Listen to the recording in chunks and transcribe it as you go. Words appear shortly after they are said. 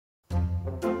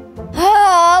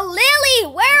Oh, Lily,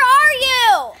 where are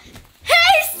you?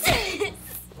 Hey, sis!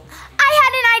 I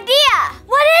had an idea.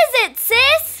 What is it,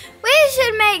 sis? We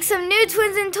should make some new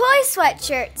Twins and Toys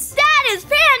sweatshirts. That is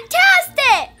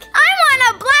fantastic! I want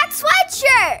a black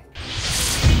sweatshirt.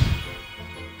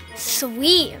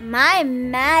 Sweet, my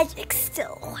magic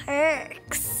still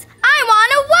works. I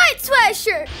want a white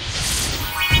sweatshirt.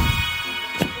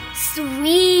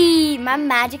 Sweet, my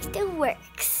magic still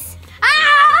works.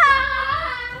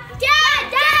 Ah!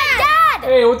 Dad!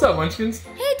 Hey, what's up, Munchkins?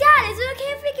 Hey, Dad, is it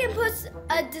okay if we can put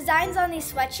designs on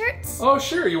these sweatshirts? Oh,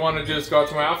 sure. You want to just go out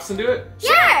to my office and do it?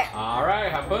 Sure. All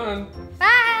right, have fun.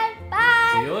 Bye.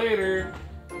 Bye. See you later.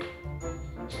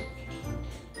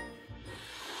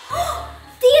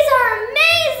 These are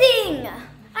amazing!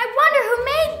 I wonder who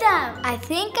made them. I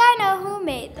think I know who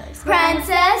made those.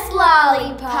 Princess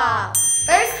Lollipop.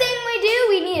 First thing we do,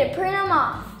 we need to print them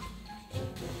off.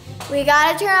 We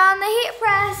gotta turn on the heat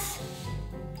press.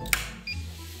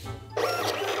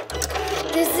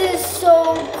 This is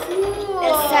so cool.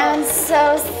 It sounds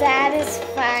so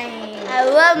satisfying. I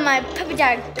love my puppy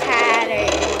dog pattern.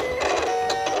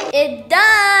 It's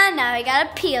done. Now we gotta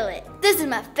peel it. This is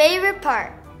my favorite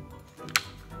part.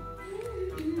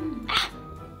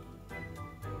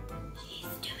 She's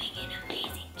doing an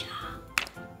amazing job.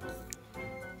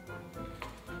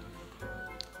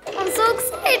 I'm so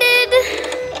excited.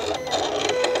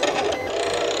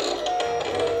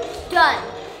 Done.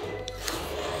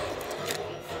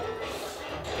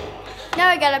 Now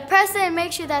we gotta press it and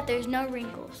make sure that there's no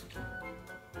wrinkles.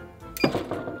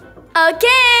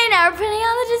 Okay, now we're putting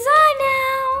on the design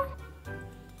now.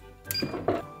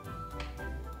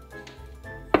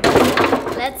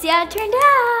 Let's see how it turned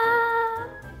out.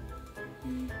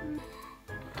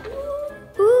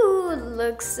 Ooh,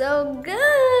 looks so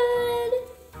good.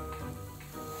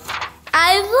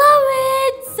 I love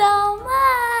it so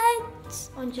much.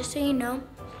 Oh, just so you know,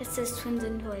 it says Twins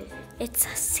and Toys. It's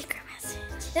a secret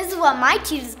message. This is what my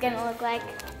tube is gonna look like.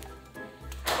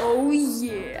 Oh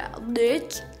yeah,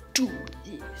 let's do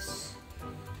this.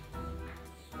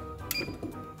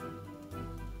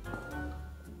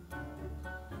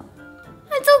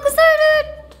 I'm so excited.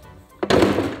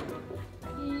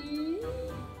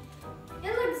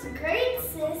 It looks great,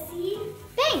 sissy.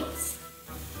 Thanks.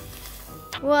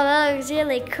 Well, that looks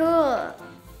really cool.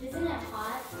 Isn't it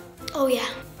hot? Oh yeah.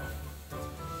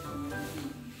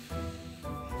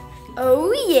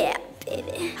 Oh yeah,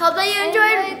 baby. Hope that you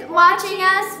enjoyed watching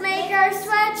us make our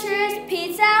sweatshirts.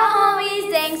 Peace out,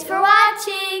 homies. Thanks for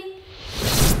watching.